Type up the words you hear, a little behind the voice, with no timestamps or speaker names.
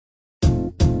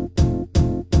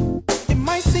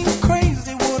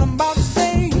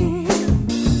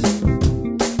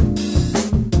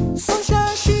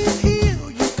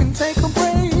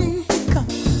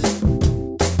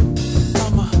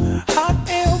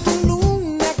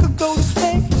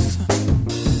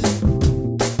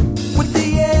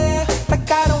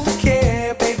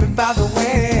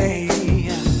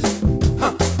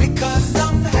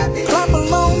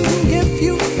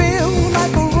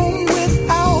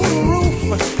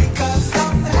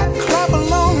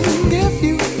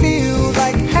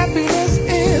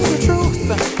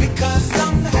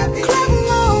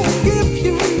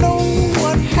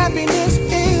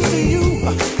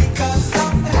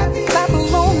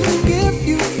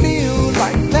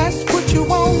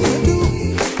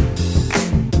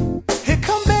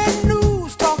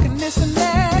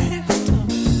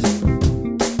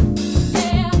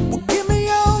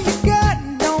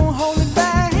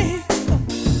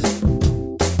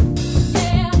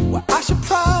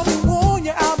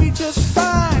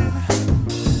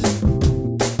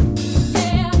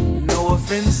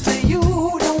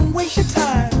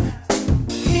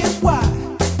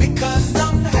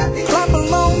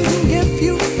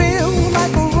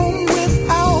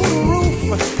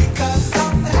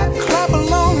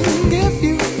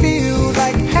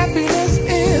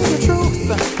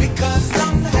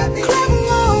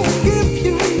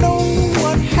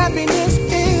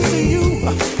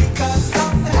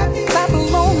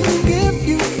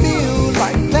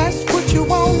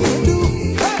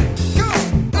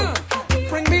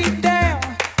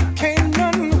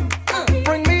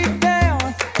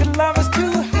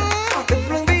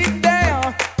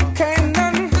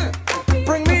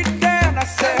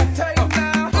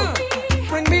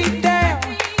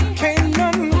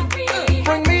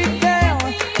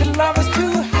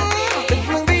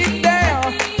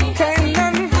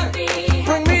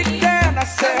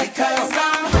said, because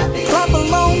I'm happy. clap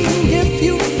along if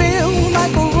you feel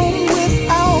like a room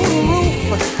without a roof.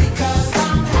 Because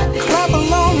I'm happy. Clap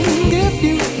along if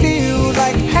you feel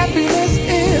like happiness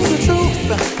is the truth.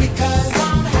 Because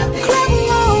I'm happy. Clap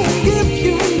along if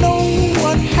you know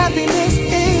what happiness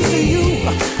is to you.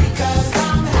 Because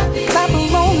I'm happy. Clap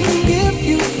along if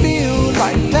you feel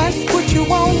like that's what you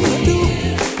want to do.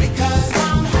 Because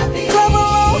I'm happy. Clap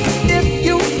along if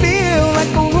you feel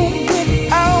like a room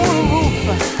without a roof.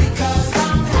 Because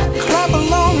I'm happy. Clap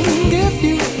along if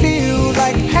you feel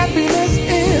like happiness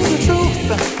is the truth.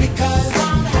 Because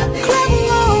I'm happy. Clap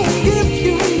along if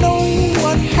you know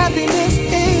what happiness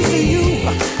is to you.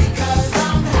 Because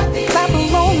I'm happy. Clap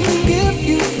along if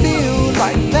you feel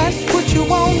like that's what you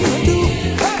want to do.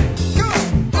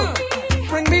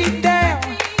 Bring me down,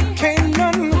 can't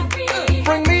none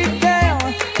bring me down.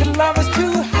 The love is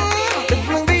too high to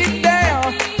bring me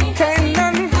down. Can't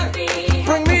none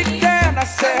bring me down. I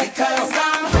said, Because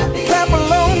I'm happy. clap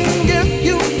along if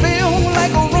you feel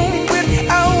like a room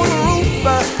without a roof.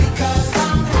 Because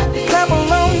I'm happy. Clap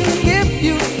along if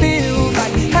you feel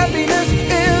like happiness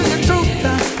is the truth.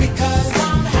 Because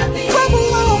I'm happy. Clap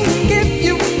along if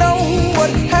you know what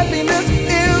happiness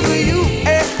is to you.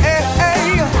 Hey, hey,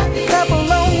 hey. Clap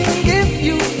along if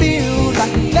you feel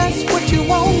like that's what you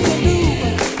want to do.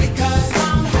 Because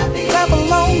I'm happy. Clap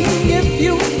along if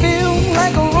you feel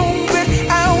like a room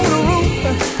without a roof.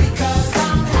 Because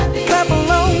I'm happy. Clap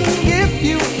along if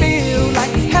you feel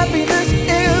like happiness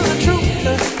is the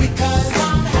truth. Because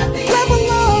I'm happy. Clap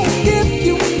along if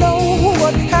you know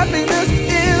what happiness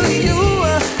is to you.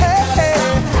 Hey,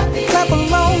 hey. Clap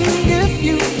along if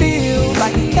you feel